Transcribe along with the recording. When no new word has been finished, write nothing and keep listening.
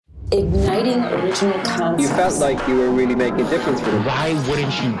igniting original concepts. You felt like you were really making a difference for them. Why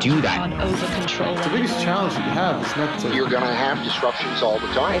wouldn't you do that? Over control. The biggest challenge that you have is not to... You're going to have disruptions all the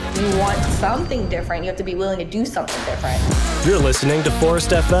time. If you want something different, you have to be willing to do something different. You're listening to Forest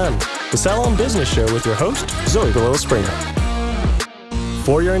FM, the Salon Business Show with your host, Zoe Galil-Springer.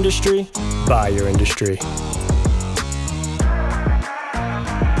 For your industry, by your industry.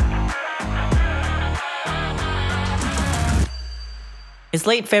 It's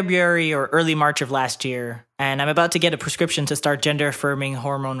late February or early March of last year, and I'm about to get a prescription to start gender-affirming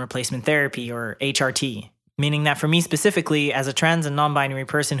hormone replacement therapy, or HRT, meaning that for me specifically, as a trans and non-binary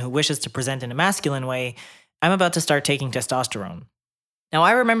person who wishes to present in a masculine way, I'm about to start taking testosterone. Now,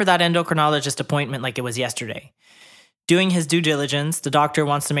 I remember that endocrinologist appointment like it was yesterday. Doing his due diligence, the doctor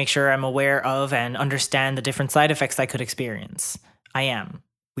wants to make sure I'm aware of and understand the different side effects I could experience. I am.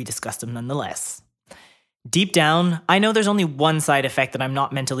 We discussed them nonetheless. Deep down, I know there's only one side effect that I'm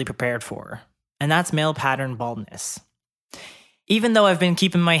not mentally prepared for, and that's male pattern baldness. Even though I've been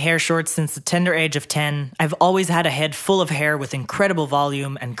keeping my hair short since the tender age of 10, I've always had a head full of hair with incredible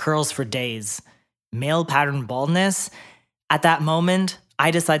volume and curls for days. Male pattern baldness? At that moment, I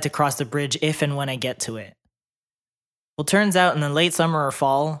decide to cross the bridge if and when I get to it. Well, turns out in the late summer or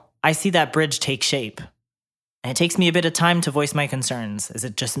fall, I see that bridge take shape. And it takes me a bit of time to voice my concerns. Is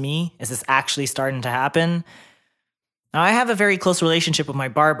it just me? Is this actually starting to happen? Now, I have a very close relationship with my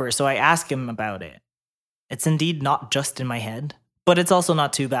barber, so I ask him about it. It's indeed not just in my head, but it's also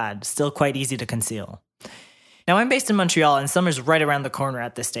not too bad, still quite easy to conceal. Now, I'm based in Montreal, and summer's right around the corner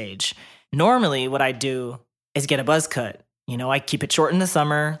at this stage. Normally, what I do is get a buzz cut. I keep it short in the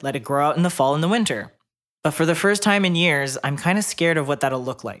summer, let it grow out in the fall and the winter. But for the first time in years, I'm kind of scared of what that'll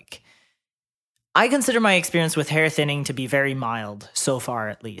look like. I consider my experience with hair thinning to be very mild, so far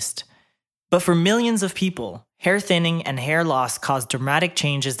at least. But for millions of people, hair thinning and hair loss cause dramatic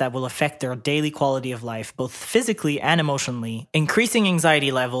changes that will affect their daily quality of life, both physically and emotionally, increasing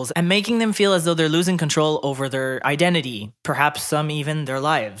anxiety levels and making them feel as though they're losing control over their identity, perhaps some even their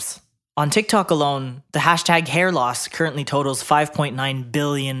lives. On TikTok alone, the hashtag hair loss currently totals 5.9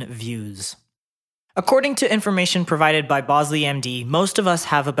 billion views. According to information provided by Bosley MD, most of us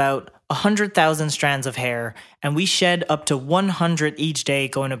have about 100,000 strands of hair, and we shed up to 100 each day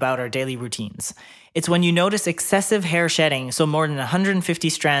going about our daily routines. It's when you notice excessive hair shedding, so more than 150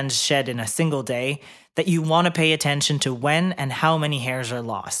 strands shed in a single day, that you want to pay attention to when and how many hairs are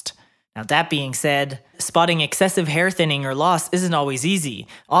lost. Now, that being said, spotting excessive hair thinning or loss isn't always easy.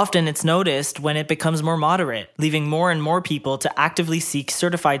 Often it's noticed when it becomes more moderate, leaving more and more people to actively seek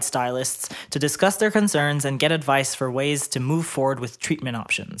certified stylists to discuss their concerns and get advice for ways to move forward with treatment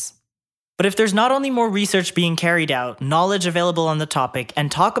options. But if there's not only more research being carried out, knowledge available on the topic,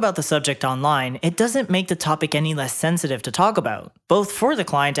 and talk about the subject online, it doesn't make the topic any less sensitive to talk about, both for the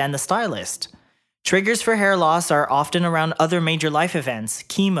client and the stylist. Triggers for hair loss are often around other major life events,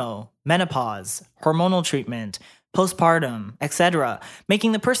 chemo, menopause, hormonal treatment, postpartum, etc.,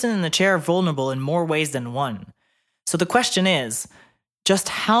 making the person in the chair vulnerable in more ways than one. So the question is, just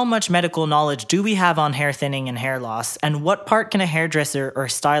how much medical knowledge do we have on hair thinning and hair loss, and what part can a hairdresser or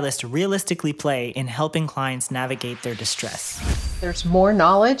stylist realistically play in helping clients navigate their distress? There's more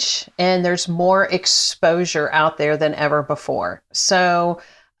knowledge and there's more exposure out there than ever before. So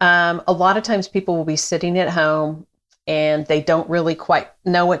a lot of times people will be sitting at home and they don't really quite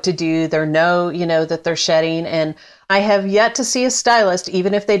know what to do. They know, that they're shedding. And I have yet to see a stylist,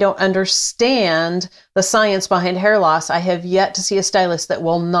 even if they don't understand the science behind hair loss, I have yet to see a stylist that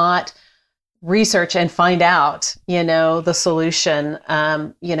will not research and find out, the solution,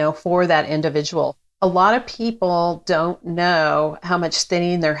 for that individual. A lot of people don't know how much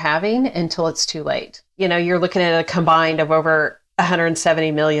thinning they're having until it's too late. You're looking at a combined of over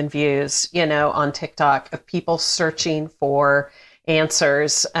 170 million views, on TikTok of people searching for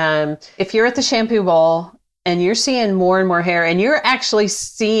answers. If you're at the shampoo bowl and you're seeing more and more hair and you're actually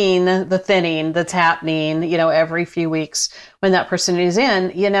seeing the thinning that's happening, every few weeks when that person is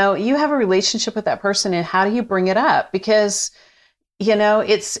in, you have a relationship with that person, and how do you bring it up? Because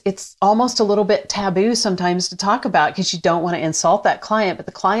it's almost a little bit taboo sometimes to talk about because you don't want to insult that client. But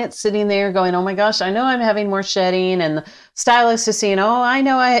the client's sitting there going, oh my gosh, I know I'm having more shedding. And the stylist is saying, oh, I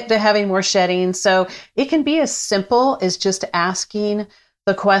know I'm having more shedding. So it can be as simple as just asking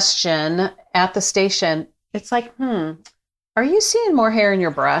the question at the station. It's like, are you seeing more hair in your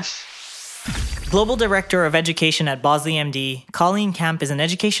brush? Global Director of Education at Bosley MD, Colleen is an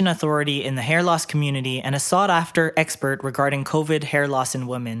education authority in the hair loss community and a sought-after expert regarding COVID hair loss in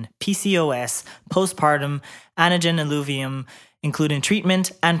women, PCOS, postpartum, anagen alluvium, including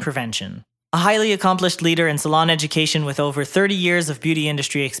treatment and prevention. A highly accomplished leader in salon education with over 30 years of beauty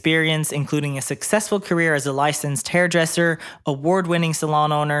industry experience, including a successful career as a licensed hairdresser, award-winning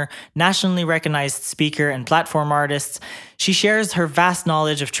salon owner, nationally recognized speaker, and platform artist, she shares her vast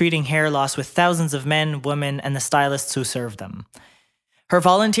knowledge of treating hair loss with thousands of men, women, and the stylists who serve them. Her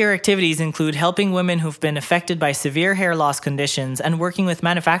volunteer activities include helping women who've been affected by severe hair loss conditions and working with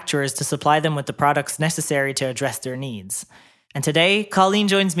manufacturers to supply them with the products necessary to address their needs. And today, Colleen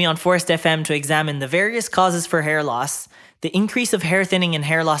joins me on Forest FM to examine the various causes for hair loss, the increase of hair thinning and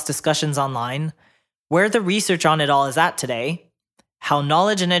hair loss discussions online, where the research on it all is at today, how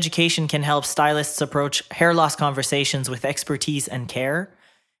knowledge and education can help stylists approach hair loss conversations with expertise and care,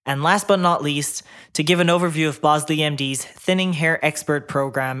 and last but not least, to give an overview of Bosley MD's Thinning Hair Expert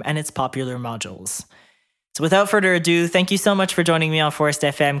program and its popular modules. So without further ado, thank you so much for joining me on Forest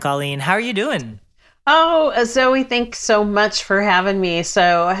FM, Colleen. How are you doing? Oh, Zoe, thanks so much for having me.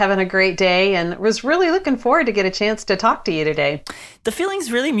 So having a great day and was really looking forward to get a chance to talk to you today. The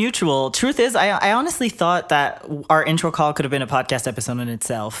feeling's really mutual. Truth is, I honestly thought that our intro call could have been a podcast episode in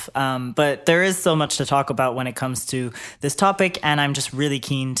itself. But there is so much to talk about when it comes to this topic, and I'm just really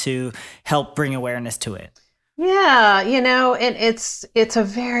keen to help bring awareness to it. Yeah, and it's a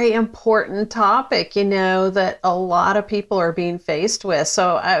very important topic, that a lot of people are being faced with.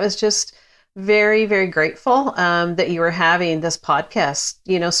 So I was just very, very grateful that you were having this podcast,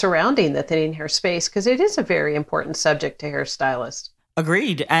 surrounding the thinning hair space, because it is a very important subject to hairstylists.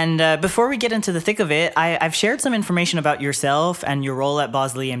 Agreed. And before we get into the thick of it, I've shared some information about yourself and your role at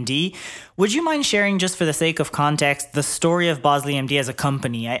Bosley MD. Would you mind sharing, just for the sake of context, the story of Bosley MD as a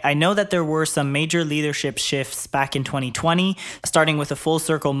company? I know that there were some major leadership shifts back in 2020, starting with a full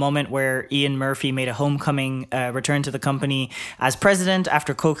circle moment where Ian Murphy made a homecoming return to the company as president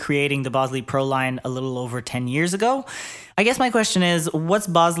after co-creating the Bosley Pro line a little over 10 years ago. I guess my question is, what's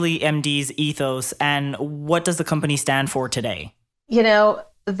Bosley MD's ethos and what does the company stand for today?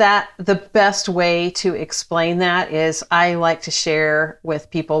 That the best way to explain that is I like to share with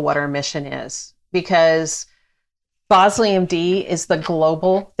people what our mission is, because Bosley MD is the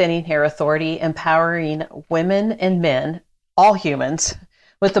global thinning hair authority, empowering women and men, all humans,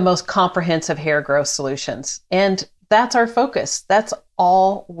 with the most comprehensive hair growth solutions. And that's our focus. That's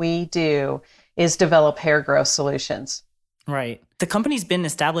all we do, is develop hair growth solutions. Right. The company's been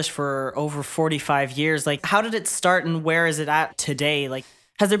established for over 45 years. How did it start and where is it at today?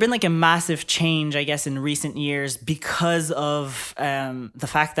 Has there been a massive change, I guess, in recent years because of the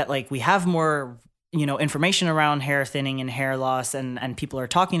fact that we have more, information around hair thinning and hair loss, and people are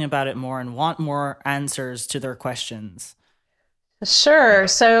talking about it more and want more answers to their questions? Sure.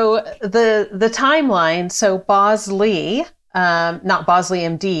 So the timeline, so Bosley, not Bosley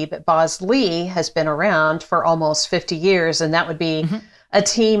MD, but Bosley has been around for almost 50 years. And that would be a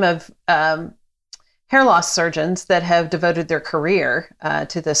team of hair loss surgeons that have devoted their career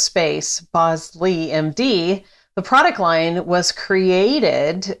to this space. Bosley MD, the product line, was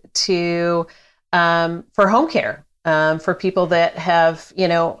created to for home care, for people that have,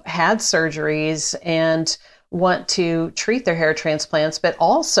 had surgeries and want to treat their hair transplants, but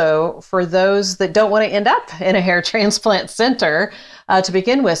also for those that don't want to end up in a hair transplant center to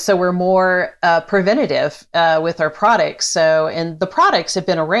begin with. So we're more preventative with our products. So, and the products have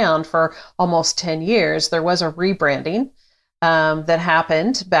been around for almost 10 years. There was a rebranding that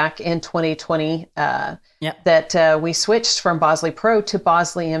happened back in 2020 that we switched from Bosley Pro to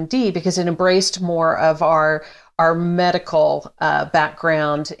Bosley MD because it embraced more of our medical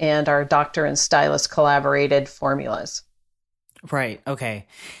background and our doctor and stylist collaborated formulas. Right. Okay.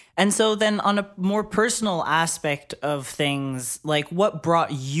 And so then on a more personal aspect of things, what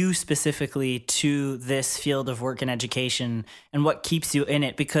brought you specifically to this field of work and education and what keeps you in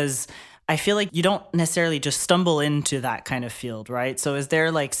it? Because I feel like you don't necessarily just stumble into that kind of field, right? So is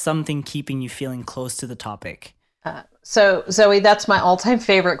there something keeping you feeling close to the topic? So Zoe, that's my all-time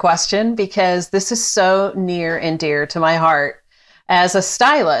favorite question because this is so near and dear to my heart as a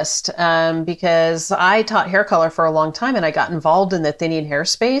stylist, because I taught hair color for a long time and I got involved in the thinning hair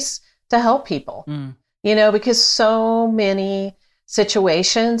space to help people, because so many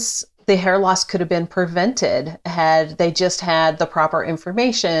situations, the hair loss could have been prevented had they just had the proper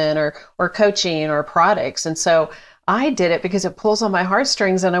information or coaching or products. And so I did it because it pulls on my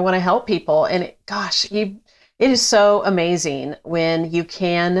heartstrings and I want to help people. And it is so amazing when you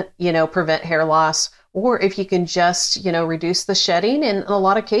can, prevent hair loss, or if you can just, reduce the shedding. And in a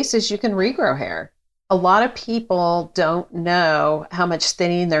lot of cases, you can regrow hair. A lot of people don't know how much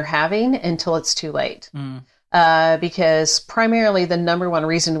thinning they're having until it's too late. Because primarily the number one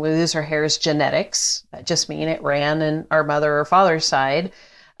reason we lose our hair is genetics. That just means it ran in our mother or father's side.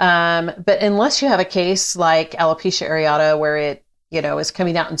 But unless you have a case like alopecia areata where it, is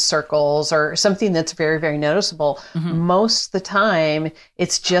coming out in circles or something that's very, very noticeable, most of the time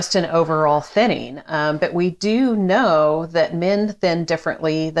it's just an overall thinning. But we do know that men thin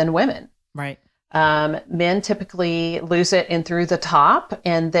differently than women. Right. Men typically lose it in through the top,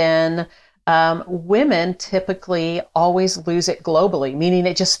 and then women typically always lose it globally, meaning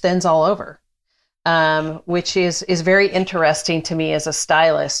it just thins all over, which is very interesting to me as a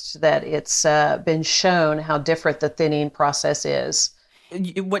stylist, that it's been shown how different the thinning process is.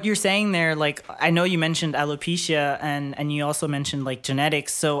 What you're saying there, like, I know you mentioned alopecia and you also mentioned like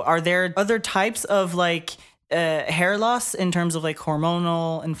genetics. So are there other types of like hair loss in terms of like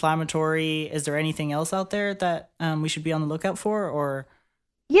hormonal, inflammatory? Is there anything else out there that we should be on the lookout for, or?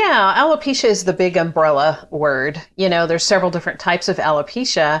 Yeah, alopecia is the big umbrella word. There's several different types of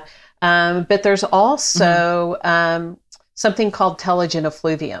alopecia, but there's also something called telogen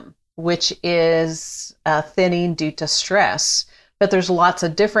effluvium, which is thinning due to stress. But there's lots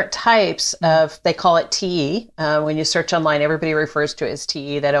of different types of, they call it TE. When you search online, everybody refers to it as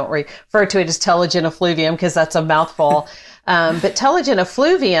TE. They don't refer to it as telogen effluvium because that's a mouthful. But telogen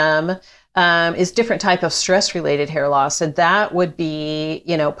effluvium is different type of stress-related hair loss. And that would be,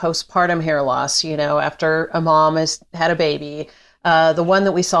 postpartum hair loss, after a mom has had a baby. The one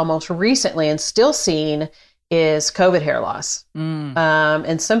that we saw most recently and still seeing is COVID hair loss.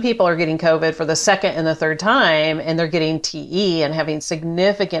 And some people are getting COVID for the second and the third time, and they're getting TE and having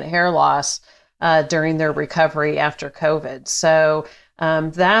significant hair loss during their recovery after COVID. So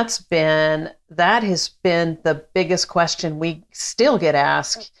that has been the biggest question we still get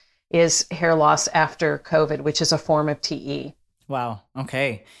asked, is hair loss after COVID, which is a form of TE. Wow.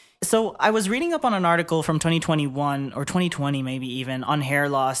 Okay. So I was reading up on an article from 2021 or 2020, maybe even, on hair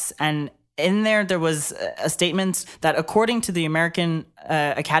loss, and in there was a statement that according to the American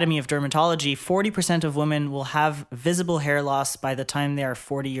Academy of Dermatology, 40% of women will have visible hair loss by the time they are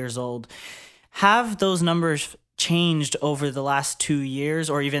 40 years old. Have those numbers changed over the last 2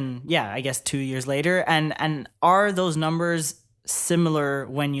 years, or even, 2 years later? And are those numbers similar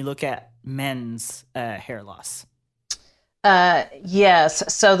when you look at men's hair loss? Yes.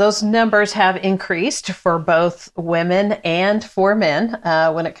 So those numbers have increased for both women and for men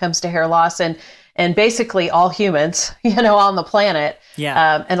when it comes to hair loss, and basically all humans, on the planet.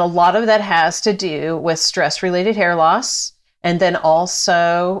 Yeah. And a lot of that has to do with stress-related hair loss, and then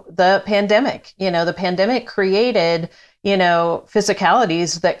also the pandemic. The pandemic created,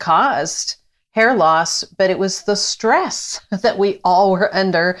 physicalities that caused hair loss, but it was the stress that we all were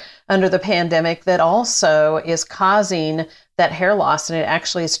under the pandemic that also is causing that hair loss, and it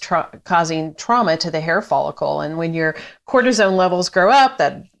actually is causing trauma to the hair follicle. And when your cortisone levels grow up,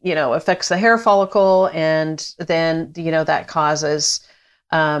 that affects the hair follicle, and then that causes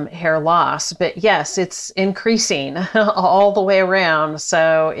hair loss. But yes, it's increasing all the way around.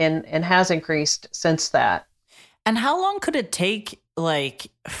 So and has increased since that. And how long could it take, like,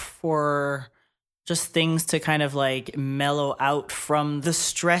 for just things to kind of like mellow out from the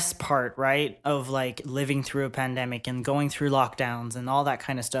stress part, right? Of like living through a pandemic and going through lockdowns and all that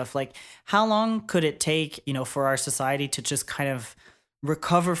kind of stuff. Like, how long could it take, for our society to just kind of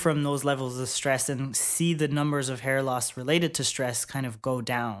recover from those levels of stress and see the numbers of hair loss related to stress kind of go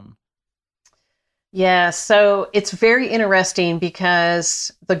down? Yeah, so it's very interesting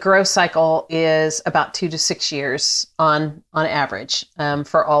because the growth cycle is about 2 to 6 years on average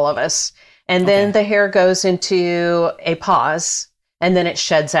for all of us. And then the hair goes into a pause, and then it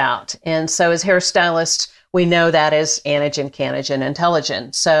sheds out. And so as hairstylists, we know that as anagen, canagen, and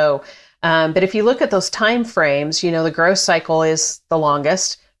telogen. So, but if you look at those time frames, the growth cycle is the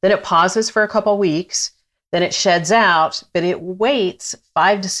longest. Then it pauses for a couple weeks. Then it sheds out, but it waits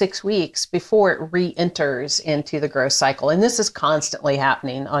 5 to 6 weeks before it re-enters into the growth cycle. And this is constantly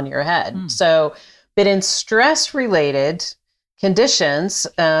happening on your head. So, but in stress-related conditions,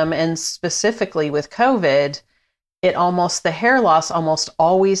 and specifically with COVID, the hair loss almost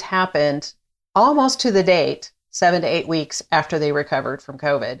always happened almost to the date, 7 to 8 weeks after they recovered from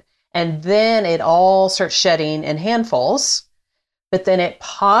COVID. And then it all starts shedding in handfuls, but then it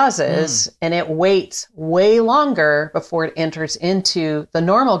pauses and it waits way longer before it enters into the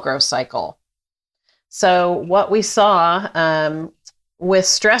normal growth cycle. So what we saw with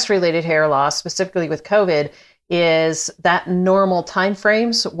stress-related hair loss, specifically with COVID, is that normal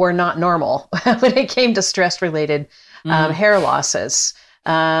timeframes were not normal when it came to stress-related hair losses.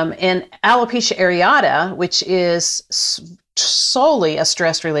 And alopecia areata, which is solely a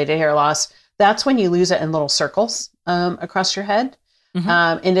stress-related hair loss, that's when you lose it in little circles across your head.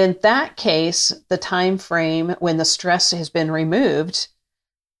 And in that case, the time frame when the stress has been removed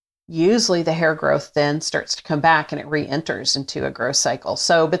usually the hair growth then starts to come back and it re-enters into a growth cycle.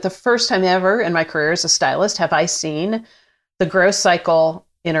 So, but the first time ever in my career as a stylist have I seen the growth cycle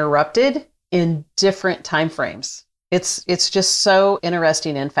interrupted in different time frames. It's just so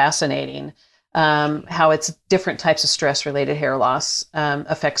interesting and fascinating how it's different types of stress-related hair loss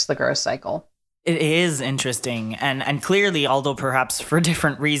affects the growth cycle. It is interesting. And clearly, although perhaps for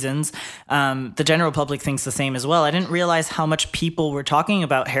different reasons, the general public thinks the same as well. I didn't realize how much people were talking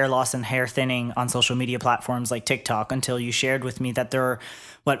about hair loss and hair thinning on social media platforms like TikTok until you shared with me that there are,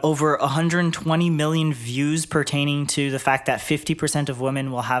 over 120 million views pertaining to the fact that 50% of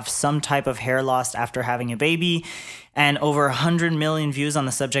women will have some type of hair loss after having a baby, and over 100 million views on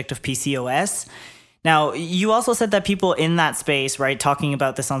the subject of PCOS. Now, you also said that people in that space, right, talking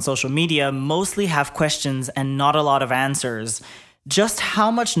about this on social media, mostly have questions and not a lot of answers. Just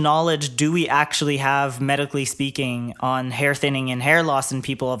how much knowledge do we actually have, medically speaking, on hair thinning and hair loss in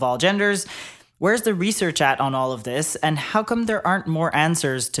people of all genders? Where's the research at on all of this? And how come there aren't more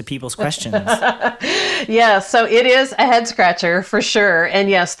answers to people's questions? Yeah, so it is a head scratcher for sure. And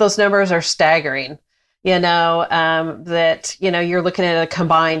yes, those numbers are staggering. You're looking at a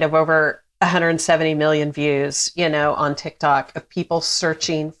combined of over 170 million views, on TikTok of people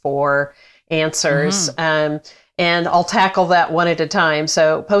searching for answers. And I'll tackle that one at a time.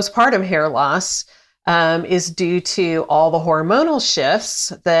 So postpartum hair loss is due to all the hormonal shifts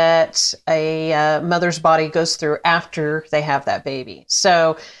that a mother's body goes through after they have that baby.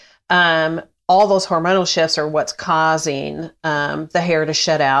 So all those hormonal shifts are what's causing the hair to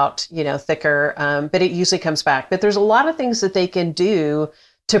shed out, thicker, but it usually comes back. But there's a lot of things that they can do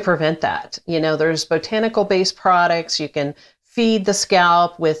to prevent that. There's botanical-based products. You can feed the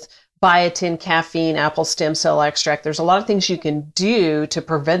scalp with biotin, caffeine, apple stem cell extract. There's a lot of things you can do to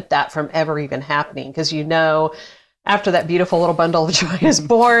prevent that from ever even happening. Because after that beautiful little bundle of joy is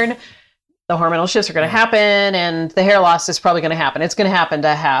born, the hormonal shifts are going to happen and the hair loss is probably going to happen. It's going to happen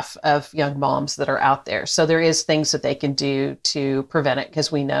to half of young moms that are out there. So there is things that they can do to prevent it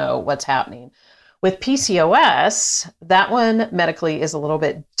because we know what's happening. With PCOS, that one medically is a little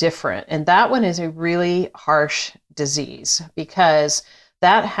bit different. And that one is a really harsh disease because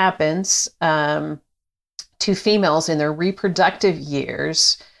that happens to females in their reproductive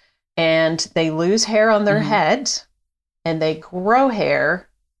years, and they lose hair on their head and they grow hair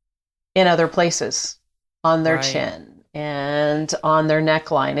in other places on their chin and on their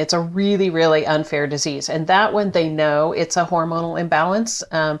neckline. It's a really, really unfair disease. And that one, they know it's a hormonal imbalance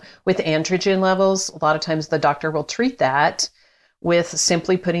with androgen levels. A lot of times the doctor will treat that with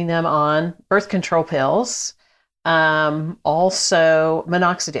simply putting them on birth control pills. Also,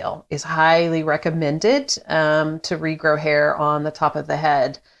 minoxidil is highly recommended to regrow hair on the top of the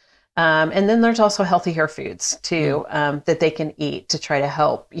head. And then there's also healthy hair foods too, that they can eat to try to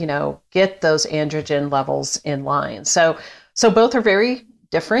help, get those androgen levels in line. So both are very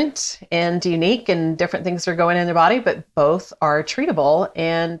different and unique, and different things are going in their body, but both are treatable.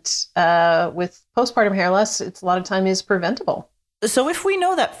 And with postpartum hair loss, it's a lot of time is preventable. So if we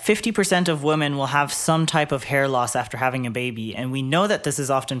know that 50% of women will have some type of hair loss after having a baby, and we know that this is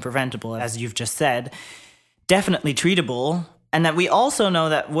often preventable, as you've just said, definitely treatable, and that we also know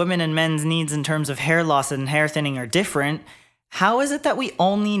that women and men's needs in terms of hair loss and hair thinning are different, how is it that we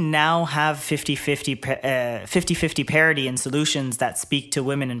only now have 50-50 parity in solutions that speak to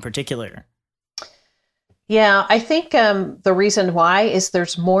women in particular? Yeah, I think the reason why is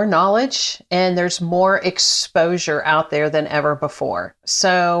there's more knowledge and there's more exposure out there than ever before.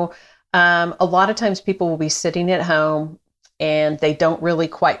 So a lot of times people will be sitting at home and they don't really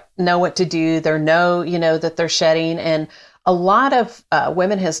quite know what to do. They know, that they're shedding. And a lot of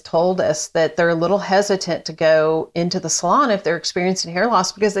women has told us that they're a little hesitant to go into the salon if they're experiencing hair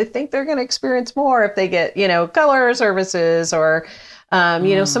loss because they think they're going to experience more if they get, color services or,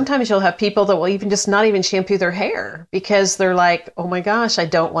 sometimes you'll have people that will even just not even shampoo their hair because they're like, oh my gosh, I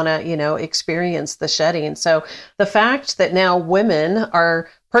don't want to, experience the shedding. So the fact that now women are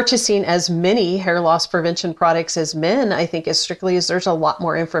purchasing as many hair loss prevention products as men, I think is strictly as there's a lot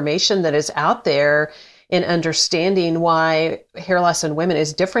more information that is out there in understanding why hair loss in women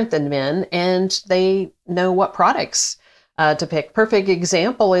is different than men, and they know what products to pick. Perfect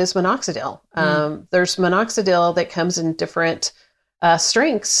example is minoxidil. There's minoxidil that comes in different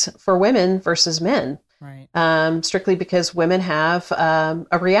strengths for women versus men, strictly because women have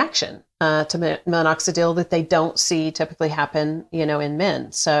a reaction to minoxidil that they don't see typically happen, in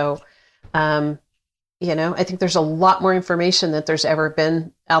men. So, I think there's a lot more information that there's ever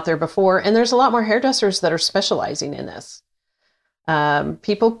been out there before. And there's a lot more hairdressers that are specializing in this.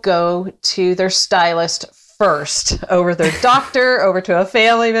 People go to their stylist first over their doctor, over to a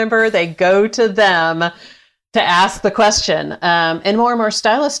family member. They go to them to ask the question. And more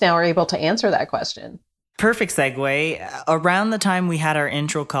stylists now are able to answer that question. Perfect segue. Around the time we had our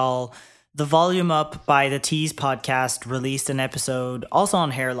intro call, the Volume Up by the Tease podcast released an episode also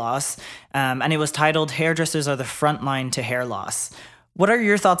on hair loss, and it was titled Hairdressers Are the Frontline to Hair Loss. What are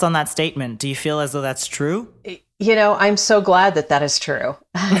your thoughts on that statement? Do you feel as though that's true? I'm so glad that is true,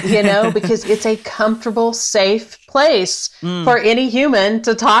 because it's a comfortable, safe place for any human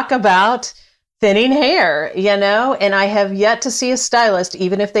to talk about thinning hair, and I have yet to see a stylist,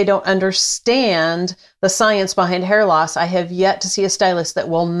 even if they don't understand the science behind hair loss, I have yet to see a stylist that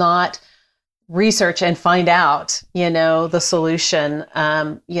will not research and find out, the solution,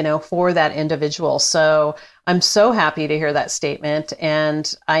 for that individual. So I'm so happy to hear that statement.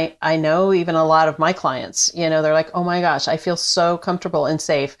 And I know even a lot of my clients, they're like, oh my gosh, I feel so comfortable and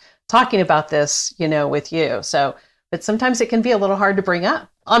safe talking about this, with you. So, but sometimes it can be a little hard to bring up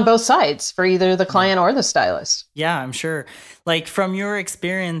on both sides for either the client or the stylist. Yeah, I'm sure. Like from your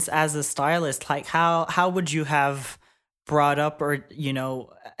experience as a stylist, like how would you have brought up or,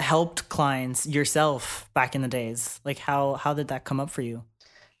 helped clients yourself back in the days? Like how did that come up for you?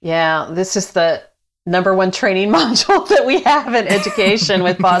 Yeah, this is the number one training module that we have in education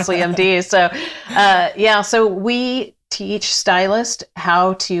with Bosley MD. So we teach stylists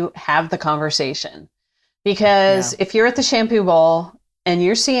how to have the conversation. Because if you're at the shampoo bowl and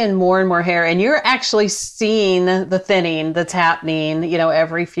you're seeing more and more hair and you're actually seeing the thinning that's happening,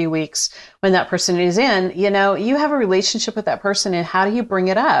 every few weeks when that person is in, you have a relationship with that person, and how do you bring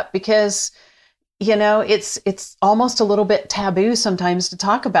it up? Because, it's almost a little bit taboo sometimes to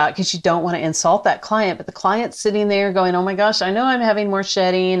talk about because you don't want to insult that client, but the client's sitting there going, oh my gosh, I know I'm having more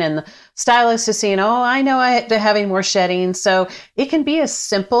shedding. And the stylist is saying, oh, I know I'm having more shedding. So it can be as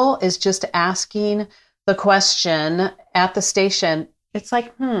simple as just asking the question at the station. It's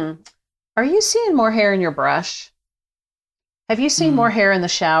like, are you seeing more hair in your brush? Have you seen more hair in the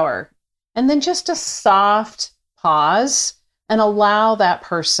shower? And then just a soft pause and allow that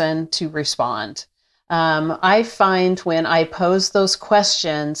person to respond. I find when I pose those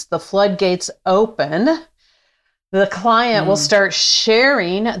questions, the floodgates open. The client will start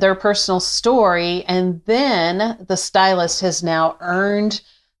sharing their personal story, and then the stylist has now earned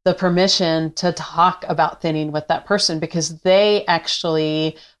the permission to talk about thinning with that person because they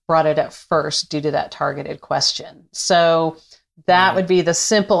actually brought it up first due to that targeted question. So that would be the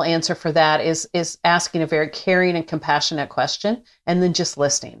simple answer for that is asking a very caring and compassionate question and then just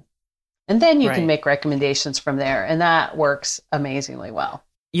listening. And then you can make recommendations from there. And that works amazingly well.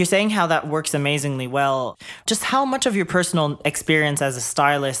 You're saying how that works amazingly well. Just how much of your personal experience as a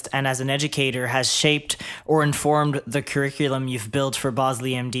stylist and as an educator has shaped or informed the curriculum you've built for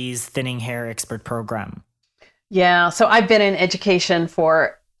Bosley MD's Thinning Hair Expert Program? Yeah, so I've been in education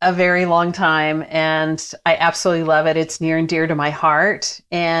for a very long time, and I absolutely love it. It's near and dear to my heart.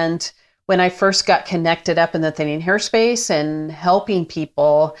 And when I first got connected up in the thinning hair space and helping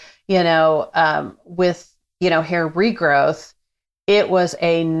people, with, hair regrowth, it was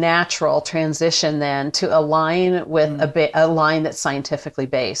a natural transition then to align with a line that's scientifically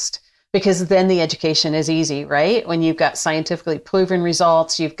based, because then the education is easy, right? When you've got scientifically proven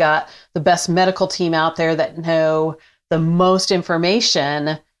results, you've got the best medical team out there that know the most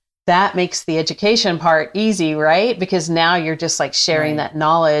information, that makes the education part easy, right? Because now you're just like sharing that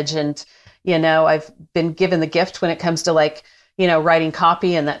knowledge. And, I've been given the gift when it comes to writing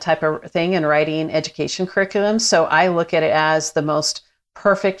copy and that type of thing and writing education curriculum. So I look at it as the most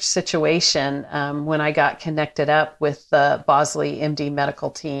perfect situation when I got connected up with the Bosley MD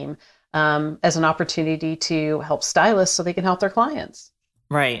medical team as an opportunity to help stylists so they can help their clients.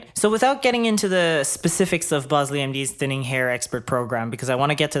 Right. So without getting into the specifics of Bosley MD's Thinning Hair Expert Program, because I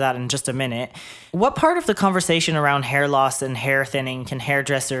want to get to that in just a minute, what part of the conversation around hair loss and hair thinning can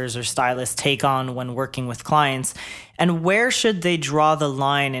hairdressers or stylists take on when working with clients? And where should they draw the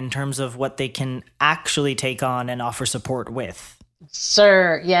line in terms of what they can actually take on and offer support with?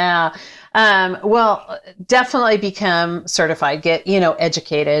 Sure. Yeah. Well, definitely become certified, get,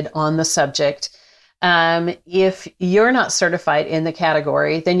 educated on the subject. If you're not certified in the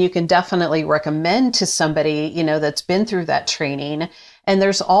category, then you can definitely recommend to somebody, that's been through that training. And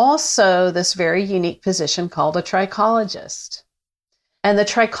there's also this very unique position called a trichologist. And the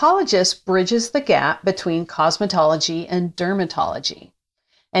trichologist bridges the gap between cosmetology and dermatology.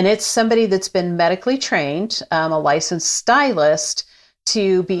 And it's somebody that's been medically trained, a licensed stylist,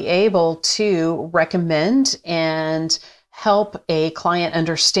 to be able to recommend and help a client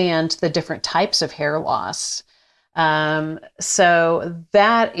understand the different types of hair loss. So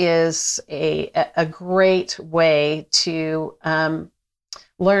that is a great way to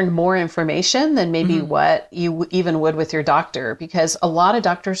learn more information than maybe what you even would with your doctor, because a lot of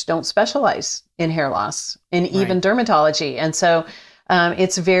doctors don't specialize in hair loss and even dermatology. And so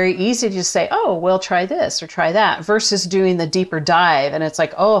it's very easy to just say, oh, well, try this or try that, versus doing the deeper dive. And it's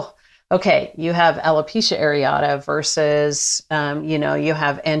like, oh, okay, you have alopecia areata versus, you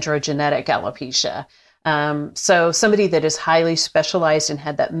have androgenetic alopecia. So somebody that is highly specialized and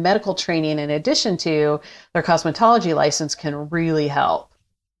had that medical training in addition to their cosmetology license can really help.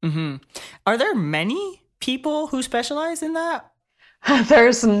 Mm-hmm. Are there many people who specialize in that?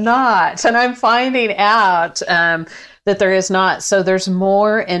 There's not. And I'm finding out that there is not. So there's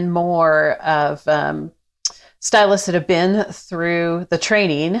more and more of stylists that have been through the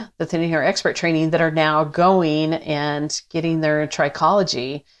training, the thinning hair expert training, that are now going and getting their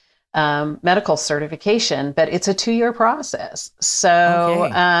trichology medical certification, but it's a 2-year process. So,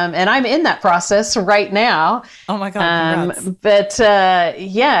 and I'm in that process right now. Oh my God. But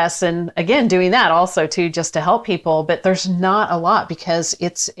yes. And again, doing that also too, just to help people, but there's not a lot because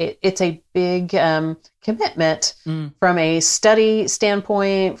it's a big commitment from a study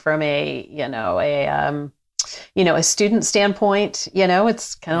standpoint, from a student standpoint.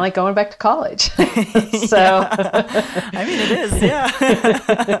 It's kind of like going back to college. So, I mean, it is. Yeah.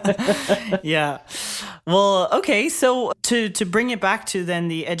 Yeah. Well, okay. So to bring it back to then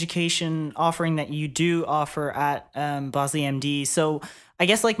the education offering that you do offer at Bosley MD. So I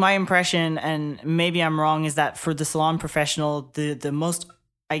guess like my impression, and maybe I'm wrong, is that for the salon professional, the most,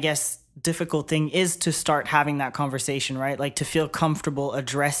 I guess, difficult thing is to start having that conversation, right? Like to feel comfortable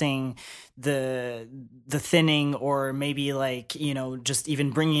addressing the thinning, or maybe like, just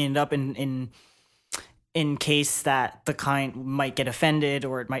even bringing it up in case that the client might get offended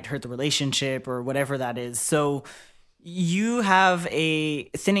or it might hurt the relationship or whatever that is. So you have a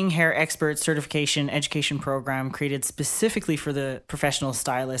thinning hair expert certification education program created specifically for the professional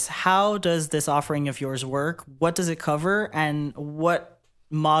stylist. How does this offering of yours work? What does it cover? And what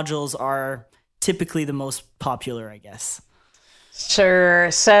modules are typically the most popular, I guess?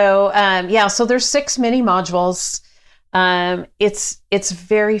 Sure. So, so there's 6 mini modules. It's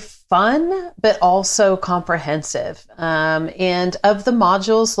very fun, but also comprehensive. And of the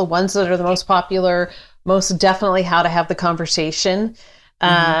modules, the ones that are the most popular, most definitely how to have the conversation,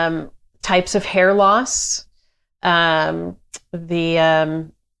 types of hair loss,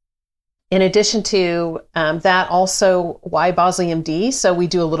 in addition to that, also why Bosley MD. So we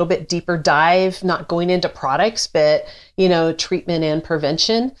do a little bit deeper dive, not going into products, but, treatment and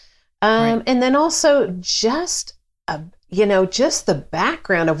prevention. And then also just the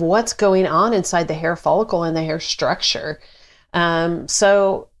background of what's going on inside the hair follicle and the hair structure.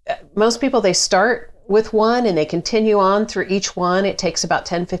 So most people, they start with one and they continue on through each one. It takes about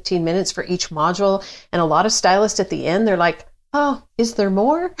 10, 15 minutes for each module. And a lot of stylists at the end, they're like, oh, is there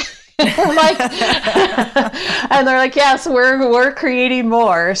more? And they're like, yes, we're creating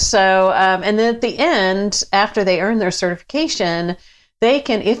more. So, and then at the end, after they earn their certification, they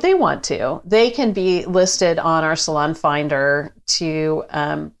can, if they want to, they can be listed on our Salon Finder to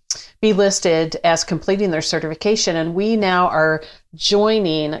be listed as completing their certification. And we now are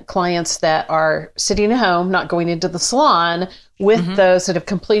joining clients that are sitting at home, not going into the salon, with those that have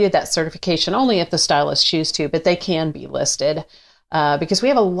completed that certification, only if the stylists choose to, but they can be listed. Because we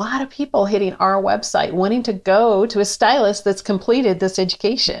have a lot of people hitting our website wanting to go to a stylist that's completed this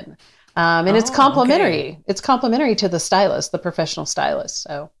education. And it's complimentary. Okay. It's complimentary to the stylist, the professional stylist.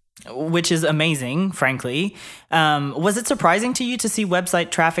 So, which is amazing, frankly. Was it surprising to you to see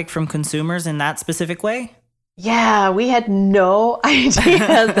website traffic from consumers in that specific way? Yeah, we had no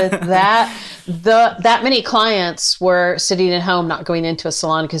idea that many clients were sitting at home, not going into a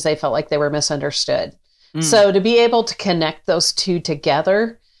salon because they felt like they were misunderstood. So to be able to connect those two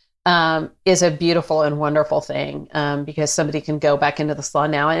together is a beautiful and wonderful thing, because somebody can go back into the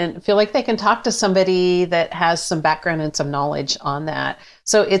salon now and feel like they can talk to somebody that has some background and some knowledge on that.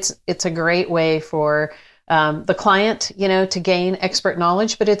 So it's a great way for the client, to gain expert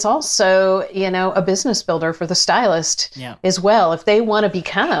knowledge, but it's also, a business builder for the stylist as well. If they want to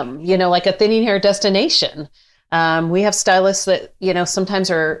become, like a thinning hair destination. We have stylists that, sometimes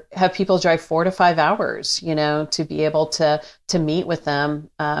have people drive 4 to 5 hours, to be able to meet with them,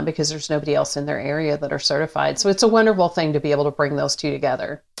 because there's nobody else in their area that are certified. So it's a wonderful thing to be able to bring those two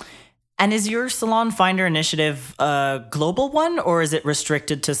together. And is your Salon Finder initiative a global one, or is it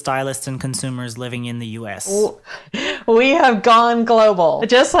restricted to stylists and consumers living in the US? We have gone global,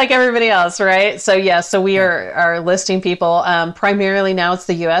 just like everybody else, right? So so we are listing people. Primarily now it's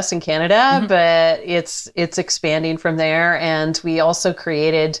the US and Canada, but it's expanding from there. And we also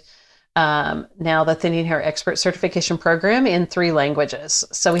created now the Thinning Hair Expert Certification Program in 3 languages.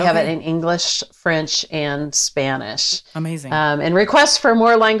 So we have it in English, French, and Spanish. Amazing. And requests for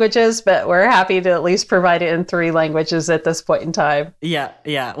more languages, but we're happy to at least provide it in 3 languages at this point in time. Yeah.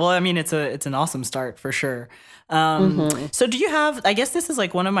 Well, I mean, it's an awesome start for sure. So do you have, I guess this is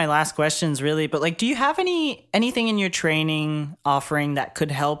like one of my last questions really, but like, do you have anything in your training offering that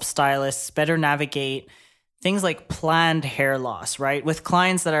could help stylists better navigate things like planned hair loss, right? With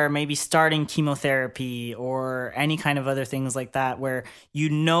clients that are maybe starting chemotherapy or any kind of other things like that, where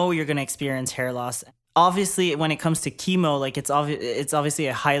you're going to experience hair loss. Obviously, when it comes to chemo, like it's obviously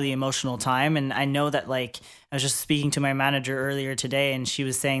a highly emotional time. And I know that, like, I was just speaking to my manager earlier today, and she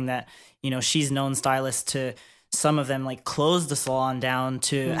was saying that, she's known stylists to, some of them like close the salon down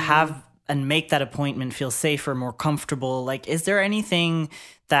to have and make that appointment feel safer, more comfortable. Like, is there anything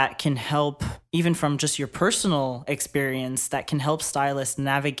that can help, even from just your personal experience, that can help stylists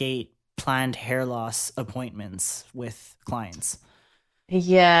navigate planned hair loss appointments with clients?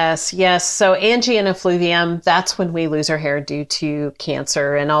 Yes. So angina effluvium, that's when we lose our hair due to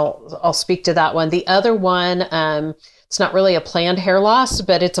cancer. And I'll speak to that one. The other one, it's not really a planned hair loss,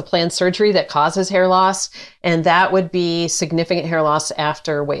 but it's a planned surgery that causes hair loss. And that would be significant hair loss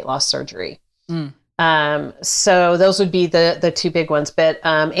after weight loss surgery. So those would be the 2 big ones. But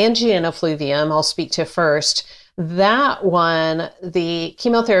angina effluvium, I'll speak to first. That one, the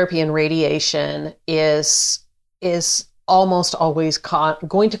chemotherapy and radiation is almost always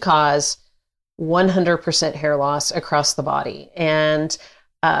going to cause 100% hair loss across the body. And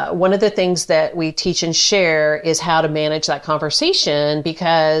one of the things that we teach and share is how to manage that conversation,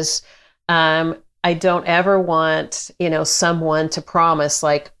 because I don't ever want, someone to promise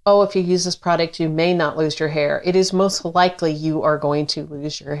like, oh, if you use this product, you may not lose your hair. It is most likely you are going to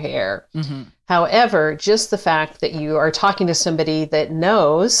lose your hair. However, just the fact that you are talking to somebody that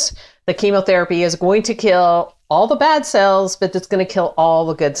knows the chemotherapy is going to kill all the bad cells, but it's going to kill all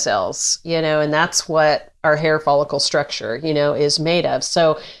the good cells, and that's what our hair follicle structure, is made of.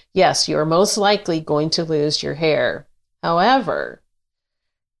 So yes, you're most likely going to lose your hair. However,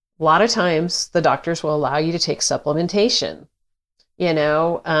 a lot of times the doctors will allow you to take supplementation,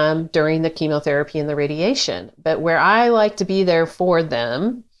 during the chemotherapy and the radiation. But where I like to be there for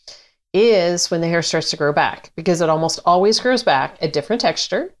them is when the hair starts to grow back, because it almost always grows back a different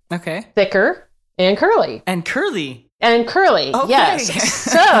texture, thicker, and curly. Okay. Yes.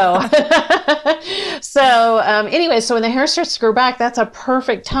 So when the hair starts to grow back, that's a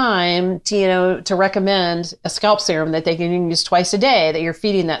perfect time to, to recommend a scalp serum that they can use twice a day, that you're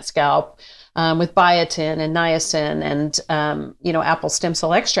feeding that scalp with biotin and niacin and, apple stem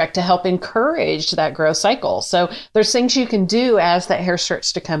cell extract to help encourage that growth cycle. So there's things you can do as that hair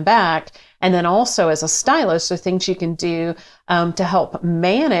starts to come back. And then also as a stylist, there are things you can do to help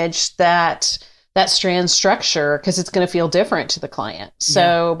manage that strand structure, because it's going to feel different to the client.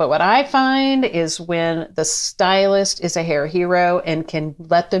 So, But what I find is when the stylist is a hair hero and can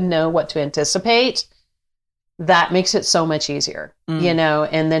let them know what to anticipate, that makes it so much easier,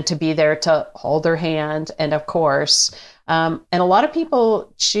 and then to be there to hold their hand. And of course, and a lot of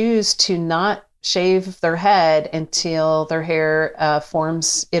people choose to not shave their head until their hair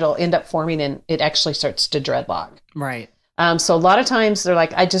forms. It'll end up forming and it actually starts to dreadlock. Right. So a lot of times they're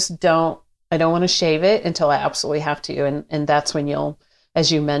like, I don't want to shave it until I absolutely have to. And that's when you'll,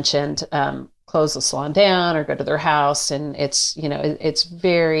 as you mentioned, close the salon down or go to their house. And it's, it's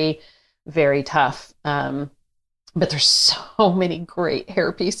very, very tough. But there's so many great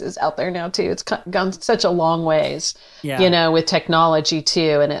hair pieces out there now too. It's gone such a long ways, with technology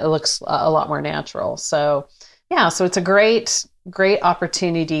too. And it looks a lot more natural. So so it's a great, great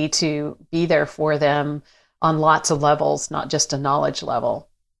opportunity to be there for them on lots of levels, not just a knowledge level.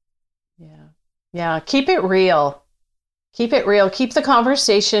 Yeah. Keep it real. Keep the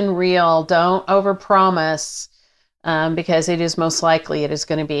conversation real. Don't overpromise, because it is most likely it is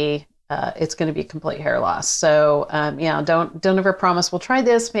going to be complete hair loss. So, don't ever promise, we'll try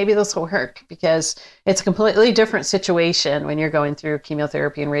this, maybe this will work, because it's a completely different situation when you're going through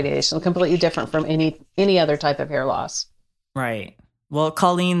chemotherapy and radiation, completely different from any other type of hair loss. Right. Well,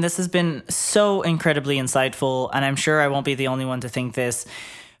 Colleen, this has been so incredibly insightful, and I'm sure I won't be the only one to think this.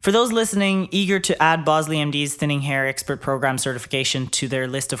 For those listening, eager to add Bosley MD's Thinning Hair Expert Program certification to their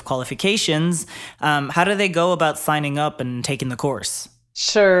list of qualifications, how do they go about signing up and taking the course?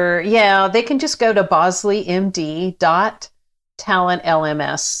 Sure. Yeah, they can just go to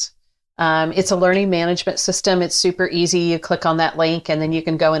bosleymd.talentlms. It's a learning management system. It's super easy. You click on that link and then you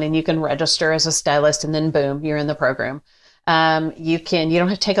can go in and you can register as a stylist and then boom, you're in the program. You don't have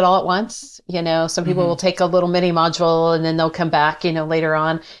to take it all at once. Some people will take a little mini module and then they'll come back, later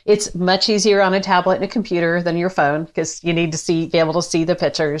on. It's much easier on a tablet and a computer than your phone because you need to be able to see the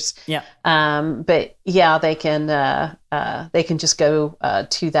pictures. Yeah. But yeah, they can just go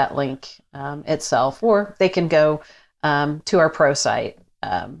to that link itself, or they can go to our pro site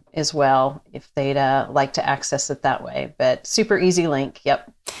as well if they'd like to access it that way. But super easy link. Yep.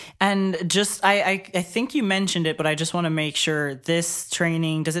 And just, I think you mentioned it, but I just want to make sure this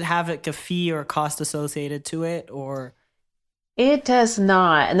training, does it have like a fee or a cost associated to it, or? It does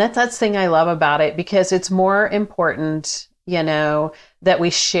not. And that's the thing I love about it, because it's more important, that we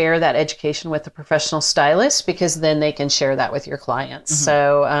share that education with the professional stylist, because then they can share that with your clients.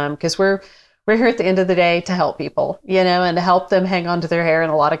 So, because we're here at the end of the day to help people, and to help them hang on to their hair, in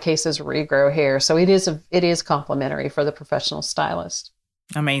a lot of cases regrow hair. So it is complimentary for the professional stylist.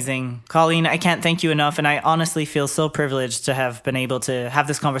 Amazing. Colleen, I can't thank you enough. And I honestly feel so privileged to have been able to have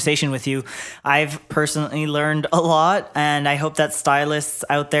this conversation with you. I've personally learned a lot, and I hope that stylists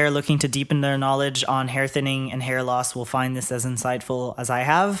out there looking to deepen their knowledge on hair thinning and hair loss will find this as insightful as I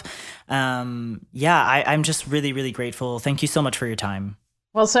have. I'm just really, really grateful. Thank you so much for your time.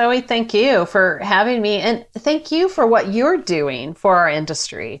 Well, Zoe, thank you for having me, and thank you for what you're doing for our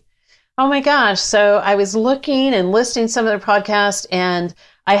industry. Oh my gosh. So I was looking and listening to some of the podcasts, and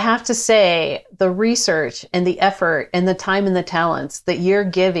I have to say the research and the effort and the time and the talents that you're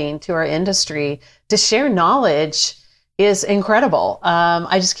giving to our industry to share knowledge is incredible.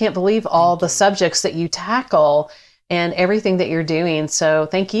 I just can't believe all the subjects that you tackle and everything that you're doing. So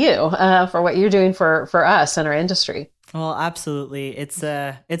thank you for what you're doing for us and our industry. Well, absolutely. It's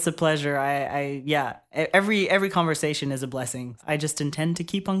a pleasure. Every conversation is a blessing. I just intend to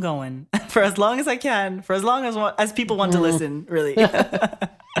keep on going for as long as I can, for as long as people want to listen, really.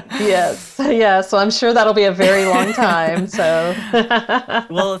 Yes. Yeah. So I'm sure that'll be a very long time. So,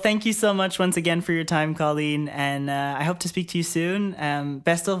 well, thank you so much once again for your time, Colleen. And I hope to speak to you soon.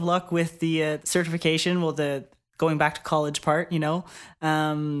 Best of luck with the certification. Well, the going back to college part,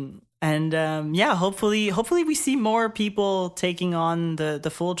 hopefully we see more people taking on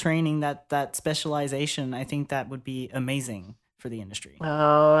the full training, that specialization. I think that would be amazing for the industry.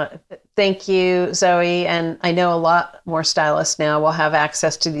 Oh, thank you, Zoe. And I know a lot more stylists now will have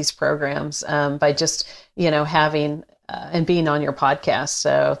access to these programs by just, having and being on your podcast.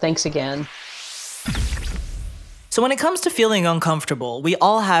 So thanks again. So when it comes to feeling uncomfortable, we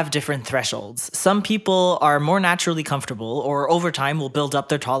all have different thresholds. Some people are more naturally comfortable, or over time will build up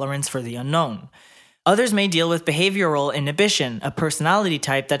their tolerance for the unknown. Others may deal with behavioral inhibition, a personality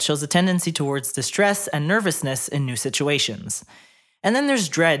type that shows a tendency towards distress and nervousness in new situations. And then there's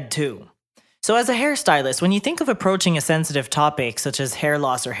dread too. So as a hairstylist, when you think of approaching a sensitive topic such as hair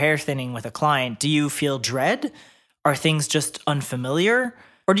loss or hair thinning with a client, do you feel dread? Are things just unfamiliar?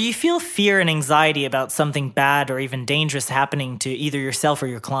 Or do you feel fear and anxiety about something bad or even dangerous happening to either yourself or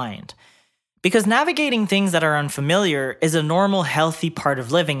your client? Because navigating things that are unfamiliar is a normal, healthy part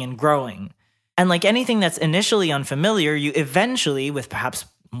of living and growing. And like anything that's initially unfamiliar, you eventually, with perhaps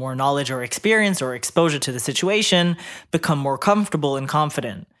more knowledge or experience or exposure to the situation, become more comfortable and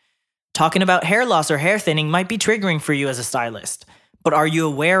confident. Talking about hair loss or hair thinning might be triggering for you as a stylist. But are you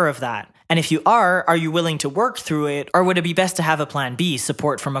aware of that? And if you are you willing to work through it? Or would it be best to have a plan B,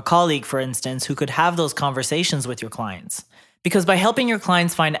 support from a colleague, for instance, who could have those conversations with your clients? Because by helping your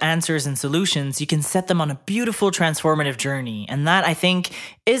clients find answers and solutions, you can set them on a beautiful transformative journey. And that, I think,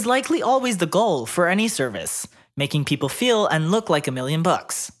 is likely always the goal for any service, making people feel and look like $1 million.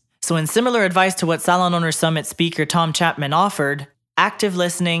 So in similar advice to what Salon Owners Summit speaker Tom Chapman offered, active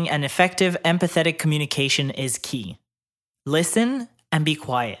listening and effective empathetic communication is key. Listen and be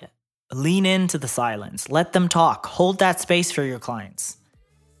quiet. Lean into the silence. Let them talk. Hold that space for your clients.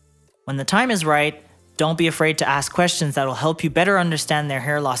 When the time is right, don't be afraid to ask questions that will help you better understand their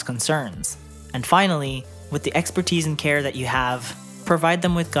hair loss concerns. And finally, with the expertise and care that you have, provide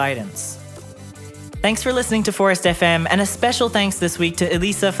them with guidance. Thanks for listening to Forest FM, and a special thanks this week to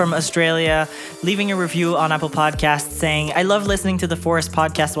Elisa from Australia, leaving a review on Apple Podcasts saying, "I love listening to the Forest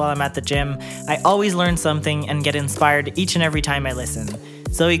podcast while I'm at the gym. I always learn something and get inspired each and every time I listen.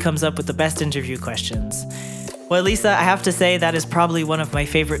 Zoe comes up with the best interview questions." Well, Lisa, I have to say that is probably one of my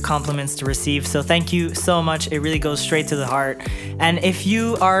favorite compliments to receive, so thank you so much. It really goes straight to the heart. And if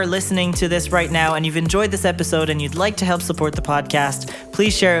you are listening to this right now and you've enjoyed this episode and you'd like to help support the podcast,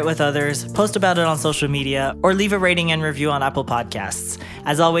 please share it with others, post about it on social media, or leave a rating and review on Apple Podcasts.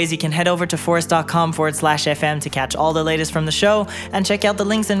 As always, you can head over to forest.com/FM to catch all the latest from the show and check out the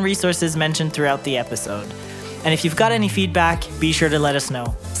links and resources mentioned throughout the episode. And if you've got any feedback, be sure to let us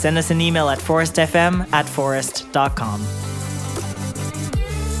know. Send us an email at forestfm@forest.com.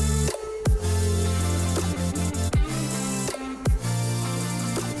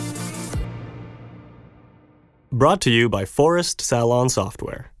 Brought to you by Forest Salon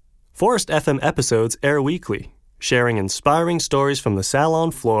Software. Forest FM episodes air weekly, sharing inspiring stories from the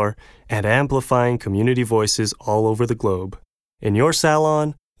salon floor and amplifying community voices all over the globe. In your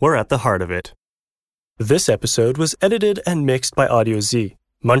salon, we're at the heart of it. This episode was edited and mixed by Audio Z,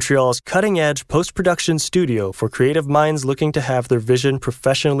 Montreal's cutting-edge post-production studio for creative minds looking to have their vision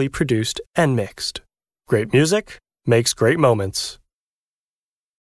professionally produced and mixed. Great music makes great moments.